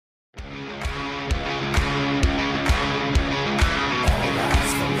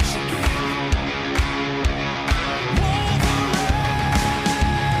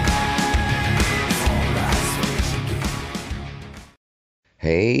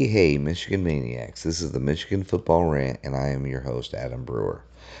Hey, Michigan Maniacs. This is the Michigan Football Rant, and I am your host, Adam Brewer.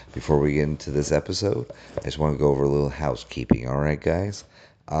 Before we get into this episode, I just want to go over a little housekeeping. All right, guys?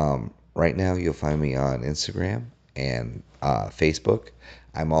 Right now, you'll find me on Instagram and Facebook.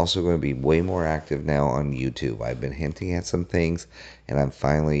 I'm also going to be way more active now on YouTube. I've been hinting at some things, and I'm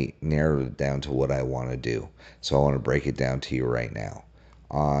finally narrowed it down to what I want to do. So I want to break it down to you right now.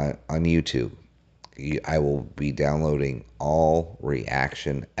 On YouTube, I will be downloading all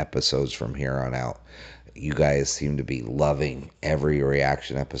reaction episodes from here on out. You guys seem to be loving every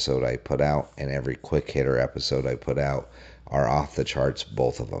reaction episode I put out, and every quick hitter episode I put out are off the charts,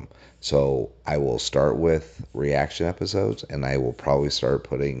 both of them. So I will start with reaction episodes, and I will probably start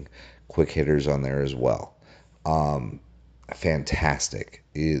putting quick hitters on there as well. Um, Fantastic.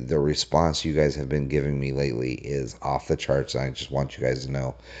 The response you guys have been giving me lately is off the charts. I just want you guys to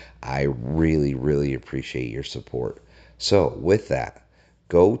know I really, really appreciate your support. So, with that,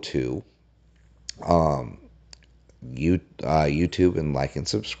 go to um, YouTube and like and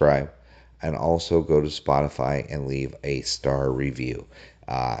subscribe, and also go to Spotify and leave a star review.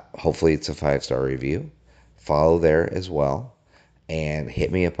 Hopefully, it's a 5-star review. Follow there as well, and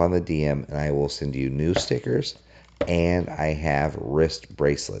hit me up on the DM, and I will send you new stickers. And I have wrist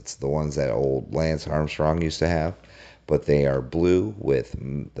bracelets, the ones that old Lance Armstrong used to have, but they are blue with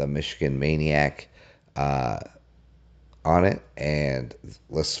the Michigan Maniac uh, on it. And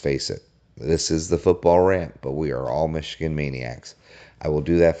let's face it, this is the football rant, but we are all Michigan Maniacs. I will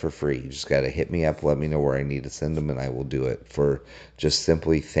do that for free. You just got to hit me up, let me know where I need to send them, and I will do it for just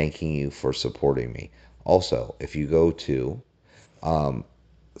simply thanking you for supporting me. Also, if you go to um,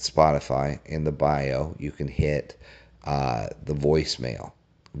 Spotify in the bio, you can hit the voicemail.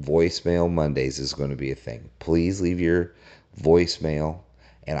 Voicemail Mondays is going to be a thing. Please leave your voicemail,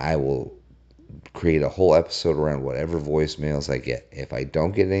 and I will create a whole episode around whatever voicemails I get. If I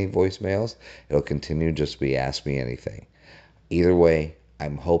don't get any voicemails, it'll continue to just be Ask Me Anything. Either way,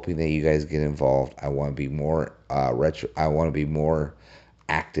 I'm hoping that you guys get involved. I want to be more I want to be more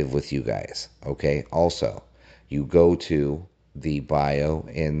active with you guys. Okay. Also, you go to the bio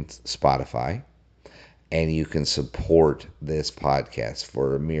in Spotify, and you can support this podcast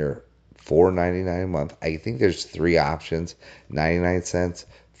for a mere $4.99 a month. I think there's three options: 99 cents,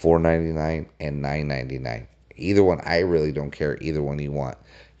 $4.99, and $9.99. Either one, I really don't care. Either one you want.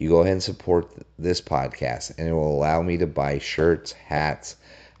 You go ahead and support this podcast, and it will allow me to buy shirts, hats,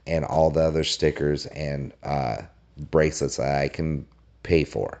 and all the other stickers and bracelets that I can pay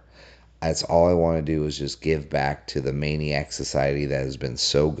for. That's all I want to do is just give back to the Maniac Society that has been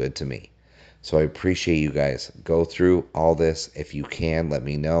so good to me. So I appreciate you guys. Go through all this. If you can, let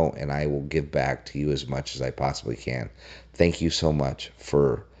me know, and I will give back to you as much as I possibly can. Thank you so much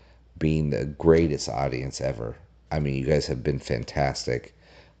for being the greatest audience ever. I mean, you guys have been fantastic.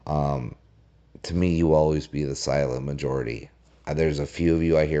 Um, to me, you always be the silent majority. There's a few of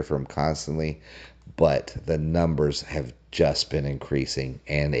you I hear from constantly, but the numbers have just been increasing,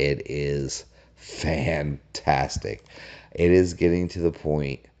 and it is fantastic. It is getting to the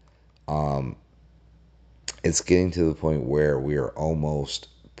point. Um, it's getting to the point where we are almost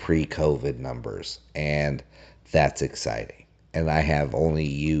pre-COVID numbers, and that's exciting. And I have only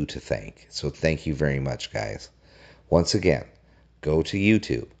you to thank. So thank you very much, guys. Once again, go to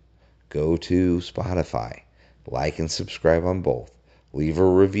YouTube, go to Spotify, like and subscribe on both, leave a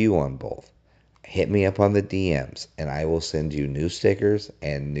review on both. Hit me up on the DMs, and I will send you new stickers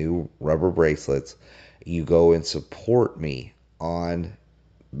and new rubber bracelets. You go and support me on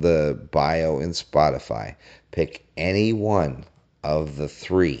the bio in Spotify. Pick any one of the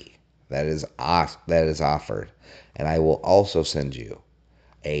three that is offered, and I will also send you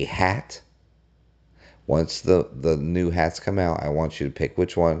a hat. Once the new hats come out, I want you to pick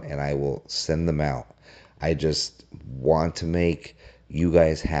which one, and I will send them out. I just want to make you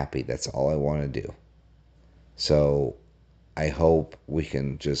guys happy. That's all I want to do. So I hope we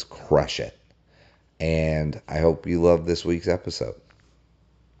can just crush it. And I hope you love this week's episode.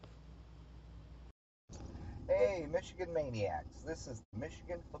 Hey, Michigan Maniacs. This is the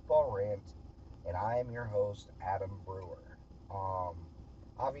Michigan Football Rant, and I am your host, Adam Brewer. Um,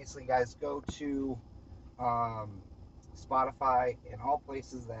 Obviously, guys, go to um, Spotify and all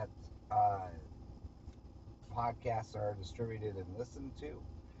places that uh, podcasts are distributed and listened to,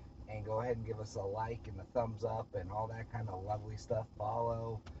 and go ahead and give us a like and a thumbs up and all that kind of lovely stuff.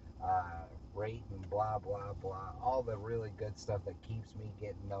 Follow, rate, and blah, blah, blah. All the really good stuff that keeps me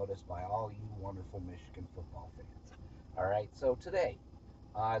getting noticed by all you wonderful Michigan football fans. All right, so today,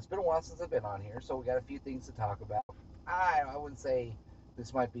 it's been a while since I've been on here, so we got a few things to talk about. I wouldn't say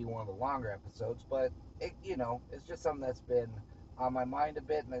this might be one of the longer episodes, but it's just something that's been on my mind a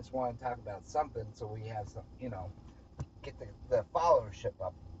bit, and I just want to talk about something so we have some, get the followership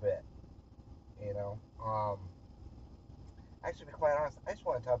up a bit. You know, actually, to be quite honest, I just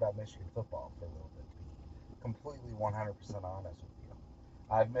want to talk about Michigan football for a little bit. To be completely 100% honest with you,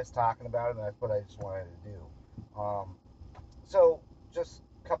 I've missed talking about it, and that's what I just wanted to do. So, just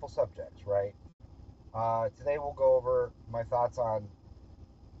a couple subjects, right? Today we'll go over my thoughts on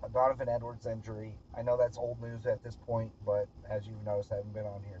Donovan Edwards' injury. I know that's old news at this point, but as you've noticed, I haven't been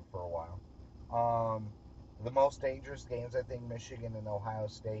on here for a while. Um, the most dangerous games, I think Michigan and Ohio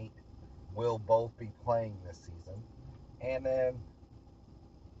State will both be playing this season. And then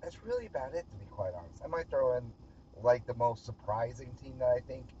that's really about it, to be quite honest. I might throw in like the most surprising team that I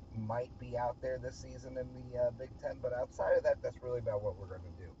think might be out there this season in the Big Ten, but outside of that, that's really about what we're going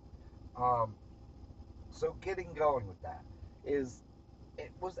to do. So getting going with that is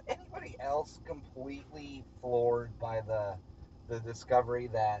was anybody else completely floored by the discovery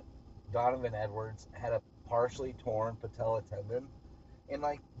that Donovan Edwards had a partially torn patella tendon in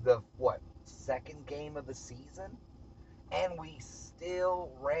like the what second game of the season, and we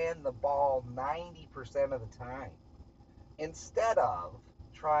still ran the ball 90% of the time instead of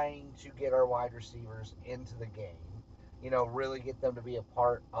trying to get our wide receivers into the game, really get them to be a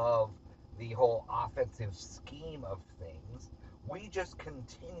part of the whole offensive scheme of things. We just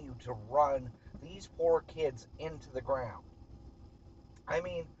continue to run these poor kids into the ground. I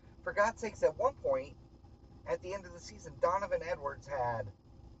mean, for God's sakes, at one point at the end of the season, Donovan Edwards had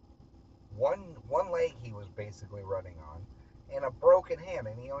one leg he was basically running on, and a broken hand,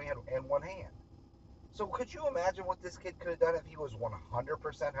 and he only had and one hand. So could you imagine what this kid could have done if he was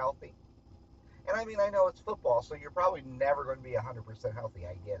 100% healthy? And I mean, I know it's football, so you're probably never going to be 100% healthy.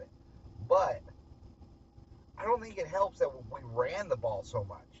 I get it. But I don't think it helps that we ran the ball so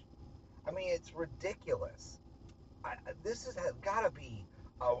much. I mean, it's ridiculous. This has got to be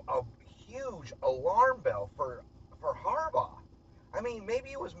a huge alarm bell for Harbaugh. I mean,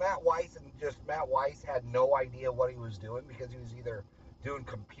 maybe it was Matt Weiss, and just Matt Weiss had no idea what he was doing because he was either doing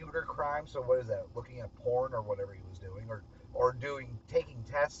computer crime, so what is that, looking at porn or whatever he was doing, or taking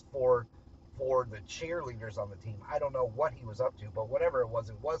tests for the cheerleaders on the team. I don't know what he was up to, but whatever it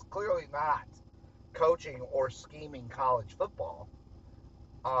was clearly not coaching or scheming college football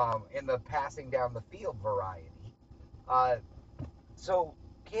in the passing down the field variety. Uh, so,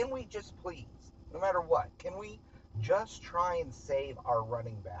 can we just please, no matter what, can we just try and save our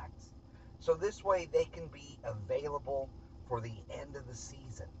running backs so this way they can be available for the end of the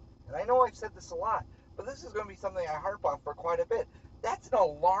season? And I know I've said this a lot, but this is going to be something I harp on for quite a bit. That's an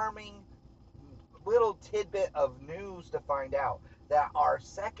alarming little tidbit of news to find out that our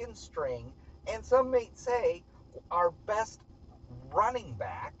second string, and some may say our best running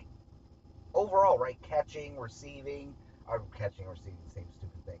back overall, right? Catching, receiving, same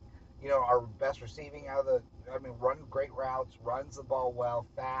stupid thing. Our best receiving out of run great routes, runs the ball well,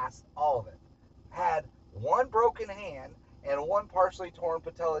 fast, all of it. Had one broken hand and one partially torn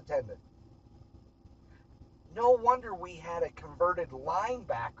patella tendon. No wonder we had a converted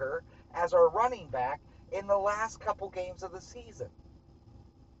linebacker as our running back in the last couple games of the season.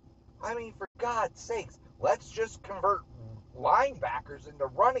 I mean, for God's sakes, let's just convert linebackers into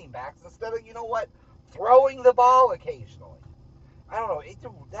running backs instead of, throwing the ball occasionally. I don't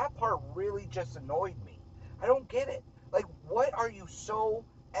know. That part really just annoyed me. I don't get it. Like, what are you so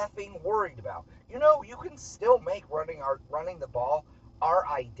effing worried about? You can still make running the ball our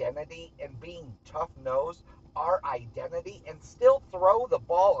identity and being tough nosed our identity and still throw the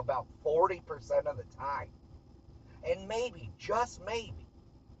ball about 40% of the time. And maybe, just maybe,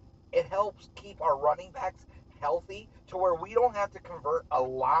 it helps keep our running backs healthy to where we don't have to convert a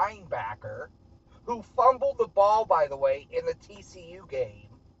linebacker who fumbled the ball, by the way, in the TCU game.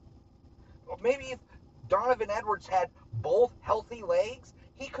 Maybe if Donovan Edwards had both healthy legs,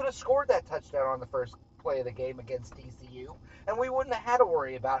 he could have scored that touchdown on the first play of the game against TCU, and we wouldn't have had to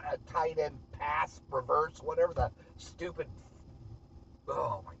worry about a tight end pass, reverse, whatever the stupid.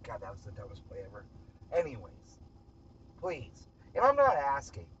 Oh my God, that was the dumbest play ever. Anyways, please, and I'm not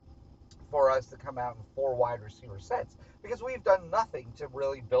asking for us to come out in 4 wide receiver sets because we've done nothing to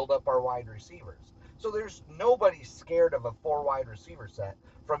really build up our wide receivers. So there's nobody scared of a 4 wide receiver set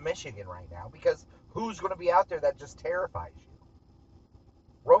from Michigan right now because who's going to be out there that just terrifies you?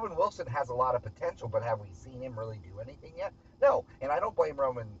 Roman Wilson has a lot of potential, but have we seen him really do anything yet? No, and I don't blame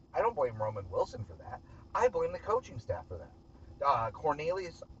Roman Wilson for that. I blame the coaching staff for that.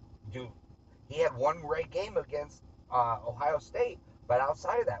 Cornelius, dude, he had one great game against Ohio State, but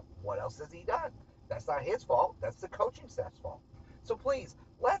outside of that, what else has he done? That's not his fault. That's the coaching staff's fault. So please,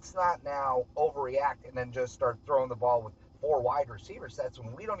 let's not now overreact and then just start throwing the ball with 4 wide receiver sets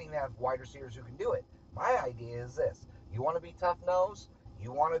when we don't even have wide receivers who can do it. My idea is this: you want to be tough nose,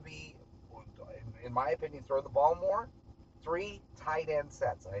 you want to be, in my opinion, throw the ball more. 3 tight end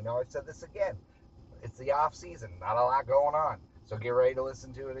sets. I know I've said this again. It's the off season, not a lot going on, so get ready to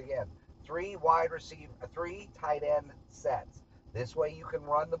listen to it again. 3 tight end sets. This way you can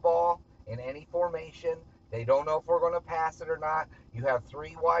run the ball in any formation. They don't know if we're going to pass it or not. You have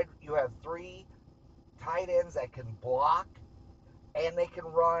 3 tight ends that can block and they can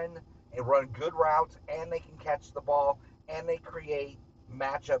run and run good routes and they can catch the ball and they create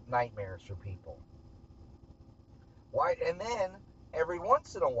matchup nightmares for people. Why? And then every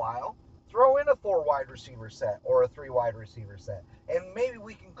once in a while, throw in a 4 wide receiver set or a 3 wide receiver set, and maybe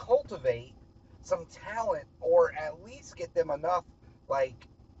we can cultivate some talent or at least get them enough like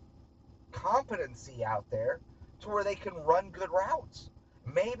competency out there to where they can run good routes.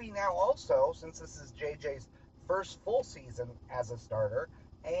 Maybe now also, since this is JJ's first full season as a starter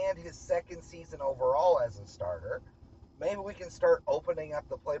and his second season overall as a starter, maybe we can start opening up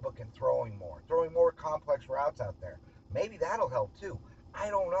the playbook and throwing more complex routes out there. Maybe that'll help too. I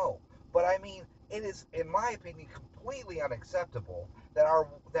don't know. But I mean, it is, in my opinion, completely unacceptable that our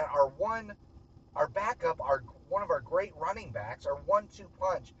backup, our one of our great running backs, our 1-2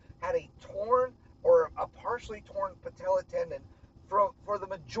 punch, had a torn or a partially torn patella tendon for the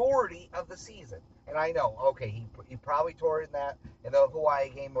majority of the season. And I know, okay, he probably tore in the Hawaii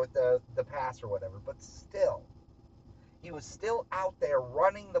game with the pass or whatever, but still, he was still out there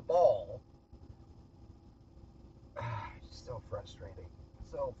running the ball. So frustrating.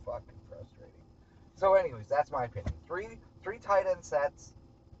 So fucking frustrating. So, anyways, that's my opinion. Three tight end sets.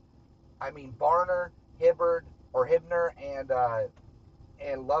 I mean, Barner, Hibbard, or Hibner,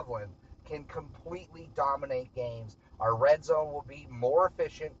 and Loveland can completely dominate games. Our red zone will be more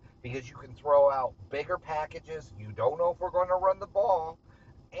efficient because you can throw out bigger packages. You don't know if we're going to run the ball,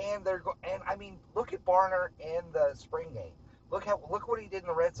 and I mean, look at Barner in the spring game. Look what he did in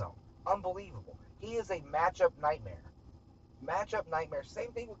the red zone. Unbelievable. He is a matchup nightmare. Matchup nightmare.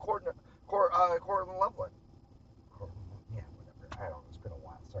 Same thing with Cortland Loveland. Yeah, whatever. I don't know. It's been a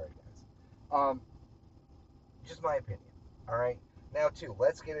while. Sorry, guys. Um, just my opinion. All right. Now, too,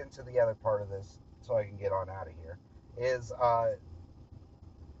 let's get into the other part of this so I can get on out of here. Is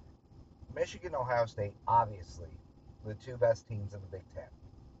Michigan, Ohio State, obviously the two best teams in the Big Ten,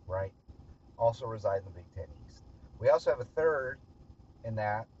 right? Also reside in the Big Ten East. We also have a third in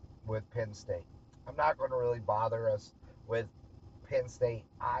that with Penn State. I'm not going to really bother us with Penn State.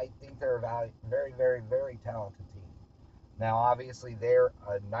 I think they're a very, very, very talented team. Now, obviously, they're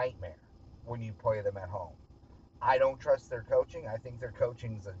a nightmare when you play them at home. I don't trust their coaching. I think their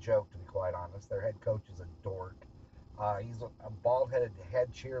coaching is a joke, to be quite honest. Their head coach is a dork. He's a bald-headed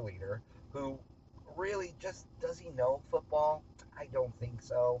head cheerleader who really just, does he know football? I don't think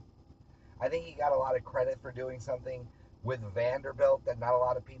so. I think he got a lot of credit for doing something with Vanderbilt that not a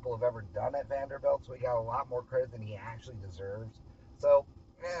lot of people have ever done at Vanderbilt, so he got a lot more credit than he actually deserves. So,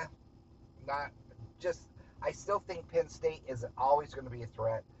 not just. I still think Penn State is always going to be a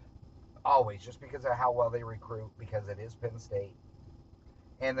threat, always, just because of how well they recruit, because it is Penn State,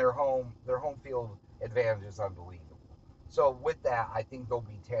 and their home field advantage is unbelievable. So with that, I think they'll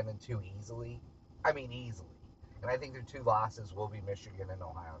be 10-2 easily. I mean easily, and I think their two losses will be Michigan and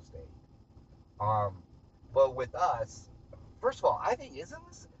Ohio State. Um, but with us, first of all, I think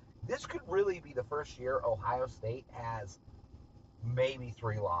isn't this could really be the first year Ohio State has maybe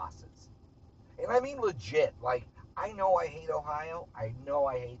 3 losses, and I mean legit. Like, I know I hate Ohio, I know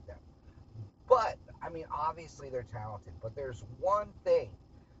I hate them, but I mean obviously they're talented. But there's one thing: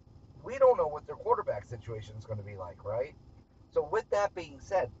 we don't know what their quarterback situation is going to be like, right? So with that being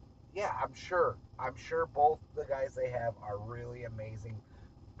said, yeah, I'm sure both the guys they have are really amazing,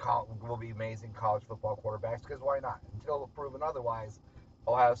 will be amazing college football quarterbacks, because why not? Until proven otherwise,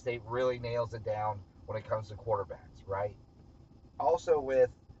 Ohio State really nails it down when it comes to quarterbacks, right? Also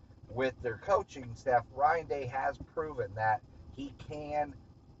with their coaching staff, Ryan Day has proven that he can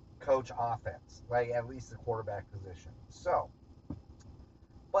coach offense, like at least the quarterback position. So,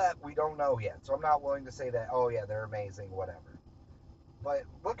 but we don't know yet. So I'm not willing to say that, oh yeah, they're amazing, whatever. But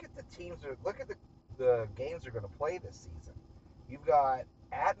look at the teams. Look at the games they're going to play this season. You've got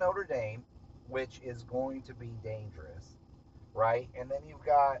at Notre Dame, which is going to be dangerous, right? And then you've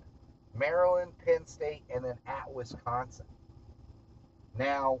got Maryland, Penn State, and then at Wisconsin.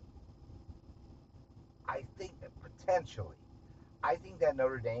 Now, I think that potentially, I think that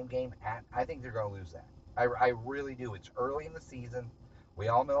Notre Dame game, I think they're going to lose that. I really do. It's early in the season. We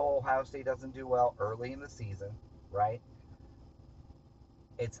all know Ohio State doesn't do well early in the season, right?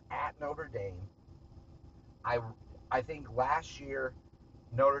 It's at Notre Dame. I I think last year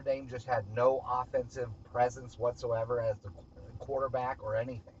Notre Dame just had no offensive presence whatsoever as the quarterback or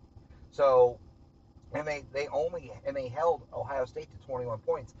anything. So they held Ohio State to 21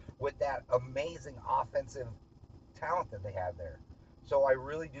 points with that amazing offensive talent that they had there. So I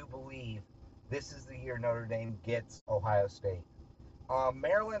really do believe this is the year Notre Dame gets Ohio State.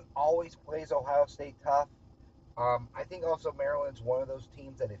 Maryland always plays Ohio State tough. I think also Maryland's one of those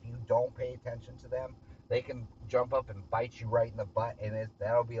teams that if you don't pay attention to them, they can jump up and bite you right in the butt, and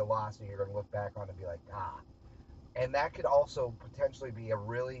that'll be a loss that you're going to look back on and be like, ah. And that could also potentially be a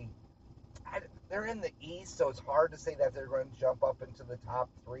really. They're in the East, so it's hard to say that they're going to jump up into the top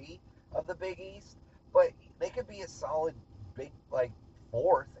three of the Big East, but they could be a solid big, like,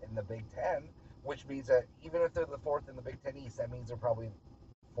 fourth in the Big Ten, which means that even if they're the fourth in the Big Ten East, that means they're probably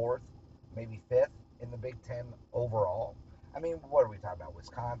fourth, maybe fifth in the Big Ten overall. I mean, what are we talking about?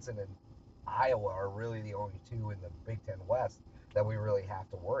 Wisconsin and Iowa are really the only two in the Big Ten West that we really have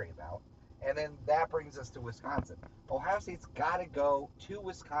to worry about. And then that brings us to Wisconsin. Ohio State's got to go to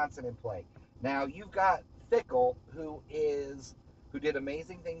Wisconsin and play. Now you've got Fickle, who did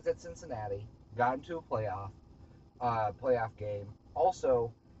amazing things at Cincinnati, got into a playoff game.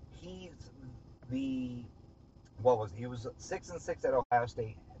 Also, he's the he was 6-6 at Ohio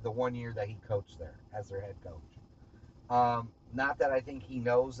State the one year that he coached there as their head coach. Not that I think he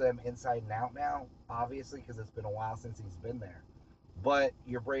knows them inside and out now, obviously, because it's been a while since he's been there. But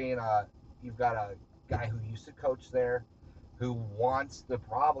you've got a guy who used to coach there, who wants to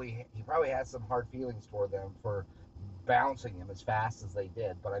he probably has some hard feelings toward them for bouncing him as fast as they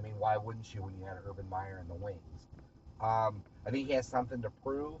did. But I mean, why wouldn't you when you had Urban Meyer in the wings? I think he has something to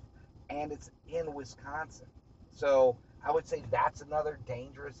prove, and it's in Wisconsin. So I would say that's another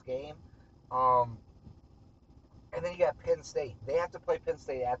dangerous game. Um, and then you got Penn State. They have to play Penn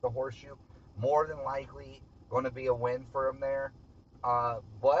State at the Horseshoe. More than likely, going to be a win for them there.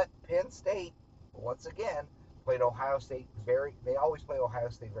 But Penn State, once again, played Ohio State very. They always play Ohio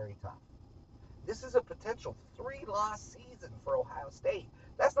State very tough. This is a potential three-loss season for Ohio State.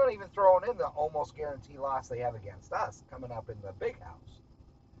 That's not even throwing in the almost guaranteed loss they have against us coming up in the Big House.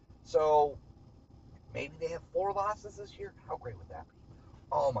 So maybe they have four losses this year. How great would that be?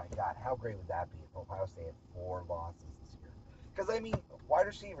 Oh my God, how great would that be if Ohio State had four losses this year? Because I mean, wide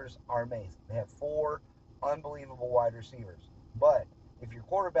receivers are amazing. They have four unbelievable wide receivers. But if your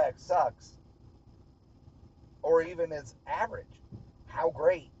quarterback sucks, or even is average, how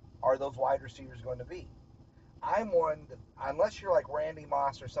great are those wide receivers going to be? I'm one that, unless you're like Randy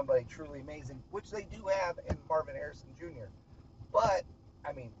Moss or somebody truly amazing, which they do have in Marvin Harrison Jr. But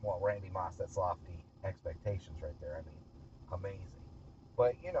I mean, well, Randy Moss, that's lofty expectations right there. I mean, amazing.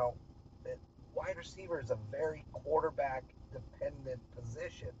 But wide receiver is a very quarterback dependent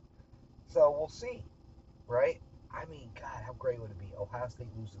position. So we'll see, right? I mean, God, how great would it be? Ohio State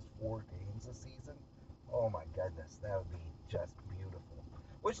loses 4 games this season. Oh my goodness, that would be just beautiful.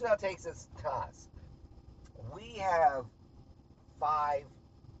 Which now takes us to us. We have five,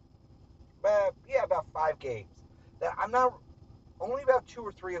 about 5 games that I'm not. Only about two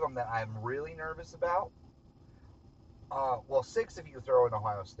or three of them that I'm really nervous about. Well, six if you throw in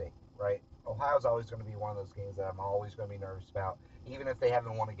Ohio State, right? Ohio's always going to be one of those games that I'm always going to be nervous about, even if they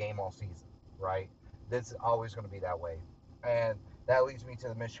haven't won a game all season, right? This is always going to be that way. And that leads me to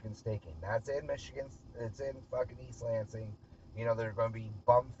the Michigan State game. That's in Michigan. It's in fucking East Lansing. There are going to be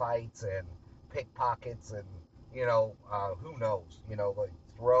bum fights and pickpockets and who knows? Like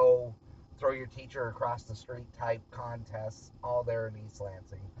throw your teacher across the street type contests, all there in East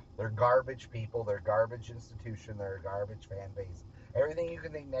Lansing. They're garbage people. They're garbage institution. They're a garbage fan base. Everything you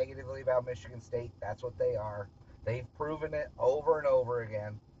can think negatively about Michigan State, that's what they are. They've proven it over and over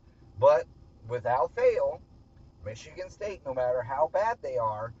again. But without fail, Michigan State, no matter how bad they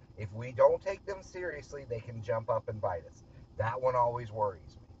are, if we don't take them seriously, they can jump up and bite us. That one always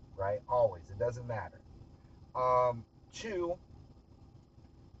worries me, right? Always. It doesn't matter. Two,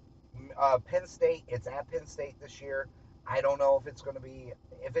 Penn State. It's at Penn State this year. I don't know if it's going to be,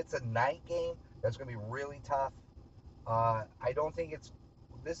 if it's a night game, that's going to be really tough. I don't think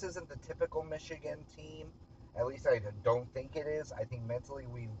this isn't the typical Michigan team. At least I don't think it is. I think mentally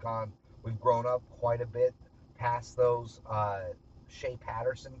we've grown up quite a bit past those Shea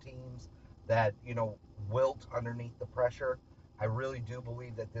Patterson teams that, wilt underneath the pressure. I really do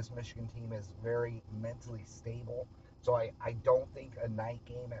believe that this Michigan team is very mentally stable. So I don't think a night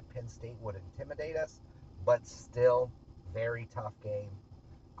game at Penn State would intimidate us, but still very tough game.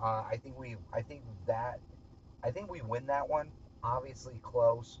 I think we win that one. Obviously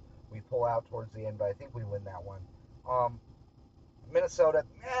close. We pull out towards the end, but I think we win that one. Um, Minnesota,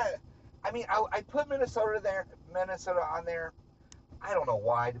 I mean, I put Minnesota on there. I don't know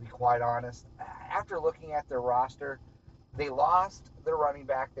why, to be quite honest. After looking at their roster, they lost their running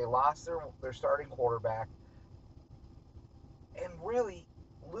back, they lost their starting quarterback, and really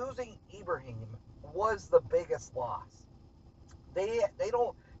losing Ibrahim was the biggest loss. They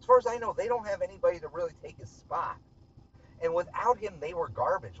don't, as far as I know, they don't have anybody to really take his spot. And without him, they were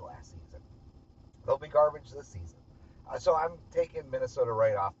garbage last season. They'll be garbage this season. So I'm taking Minnesota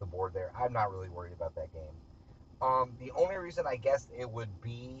right off the board there. I'm not really worried about that game. The only reason I guess it would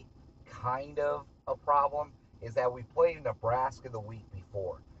be kind of a problem is that we played Nebraska the week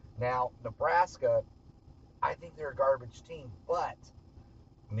before. Now, Nebraska, I think they're a garbage team, but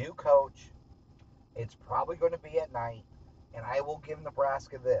new coach, it's probably going to be at night, and I will give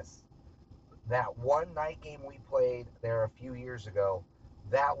Nebraska this. That one night game we played there a few years ago,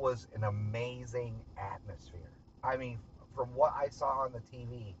 that was an amazing atmosphere. I mean, from what I saw on the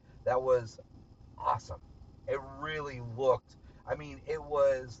TV, that was awesome. It really looked, I mean, it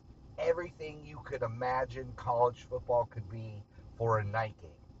was everything you could imagine college football could be for a night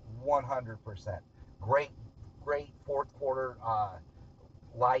game. 100%. Great, great fourth quarter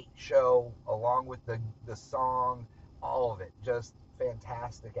light show along with the song, all of it. Just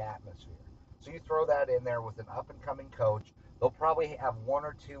fantastic atmosphere. So you throw that in there with an up and coming coach. They'll probably have one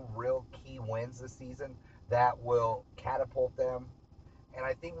or two real key wins this season that will catapult them. And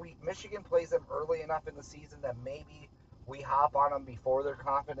I think Michigan plays them early enough in the season that maybe we hop on them before their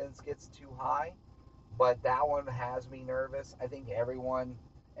confidence gets too high. But that one has me nervous. I think every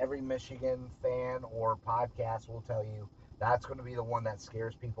Michigan fan or podcast will tell you that's going to be the one that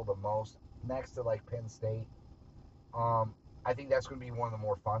scares people the most, next to like Penn State. I think that's going to be one of the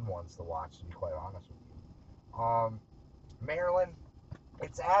more fun ones to watch, to be quite honest with you. Maryland,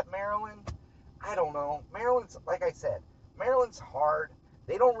 it's at Maryland. I don't know. Maryland's, like I said, Maryland's hard.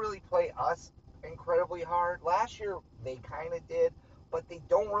 They don't really play us incredibly hard. Last year they kind of did, but they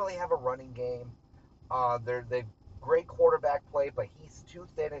don't really have a running game. They've great quarterback play, but he's too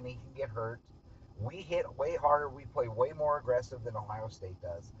thin and he can get hurt. We hit way harder. We play way more aggressive than Ohio State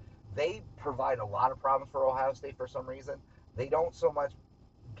does. They provide a lot of problems for Ohio State for some reason. They don't so much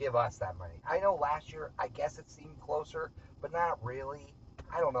give us that money. I know last year, I guess it seemed closer, but not really.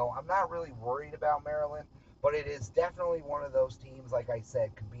 I don't know. I'm not really worried about Maryland, but it is definitely one of those teams, like I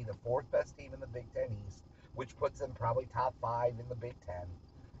said, could be the fourth best team in the Big Ten East, which puts them probably top five in the Big Ten.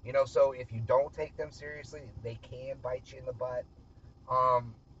 So if you don't take them seriously, they can bite you in the butt.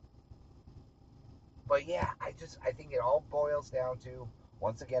 Um, but yeah, I think it all boils down to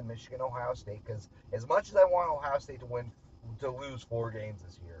once again Michigan Ohio State, because as much as I want Ohio State to lose 4 games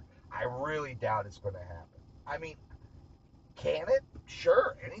this year, I really doubt it's going to happen. I mean, can it?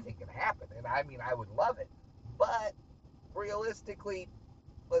 Sure, anything can happen, and I mean I would love it, but realistically,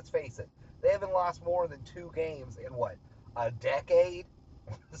 let's face it, they haven't lost more than 2 games in what, a decade.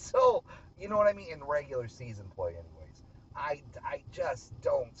 So you know what I mean, in regular season play, anyways. I just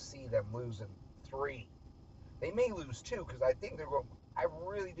don't see them losing 3. They may lose 2 because I think they're going. I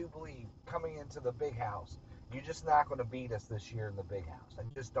really do believe coming into the big house, you're just not going to beat us this year in the big house. I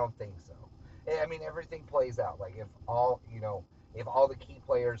just don't think so. I mean, everything plays out. Like if all the key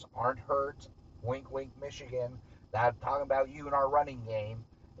players aren't hurt, wink, wink, Michigan. That talking about you and our running game.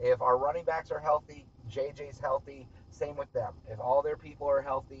 If our running backs are healthy, JJ's healthy. Same with them. If all their people are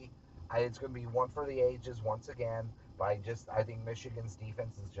healthy, it's going to be one for the ages once again. But I think Michigan's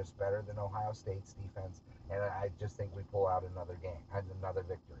defense is just better than Ohio State's defense, and I just think we pull out another game and another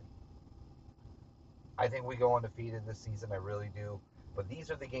victory. I think we go undefeated this season. I really do. But these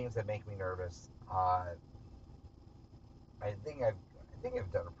are the games that make me nervous. I think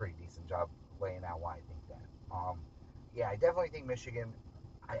I've done a pretty decent job laying out why I think that. Yeah, I definitely think Michigan.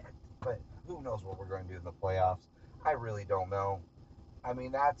 I but who knows what we're going to do in the playoffs? I really don't know. I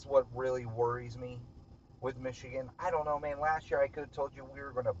mean, that's what really worries me with Michigan. I don't know, man. Last year I could have told you we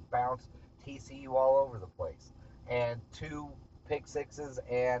were going to bounce TCU all over the place, and 2 pick sixes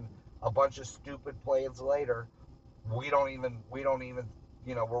and a bunch of stupid plays later, we don't even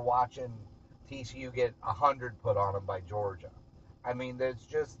we're watching TCU get 100 put on them by Georgia. I mean, there's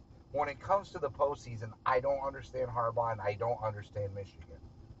just when it comes to the postseason, I don't understand Harbaugh and I don't understand Michigan.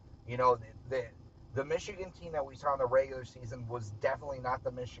 You know, the Michigan team that we saw in the regular season was definitely not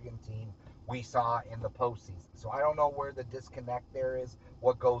the Michigan team we saw in the postseason. So I don't know where the disconnect there is,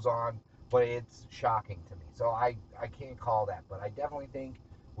 what goes on, but it's shocking to me. So I can't call that, but I definitely think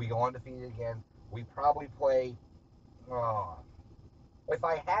we go undefeated again. We probably play. Uh, if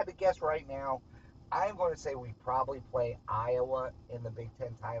I had to guess right now, I'm going to say we probably play Iowa in the Big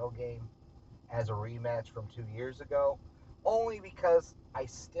Ten title game as a rematch from 2 years ago, only because I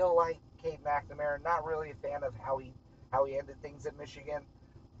still like Cade McNamara. Not really a fan of how he ended things at Michigan,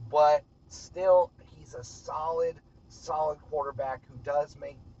 but still, he's a solid quarterback who does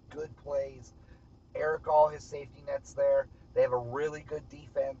make good plays. Eric All, his safety net's there. They have a really good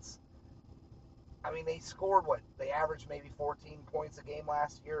defense. I mean, they scored what? They averaged maybe 14 points a game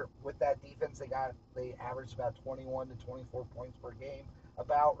last year with that defense. They averaged about 21 to 24 points per game,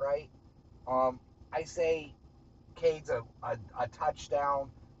 about right. Um, I say Cade's a touchdown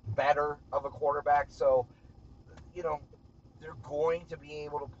better of a quarterback, so you know they're going to be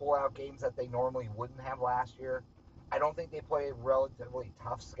able to pull out games that they normally wouldn't have last year. I don't think they play a relatively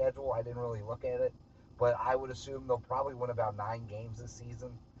tough schedule. I didn't really look at it, but I would assume they'll probably win about 9 games this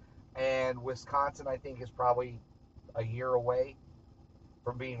season. And Wisconsin, I think, is probably a year away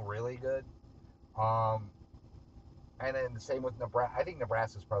from being really good. Um, and then the same with Nebraska. I think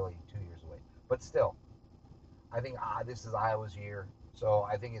Nebraska's probably 2 years away, but still, I think this is Iowa's year. So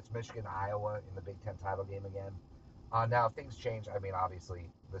I think it's Michigan, Iowa in the Big Ten title game again. Now, if things change, I mean, obviously,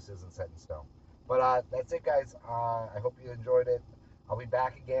 this isn't set in stone. But that's it, guys. I hope you enjoyed it. I'll be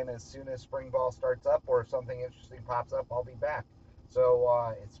back again as soon as spring ball starts up, or if something interesting pops up, I'll be back.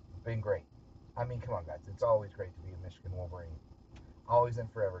 So it's been great. I mean, come on, guys. It's always great to be a Michigan Wolverine. Always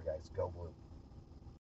and forever, guys. Go Blue.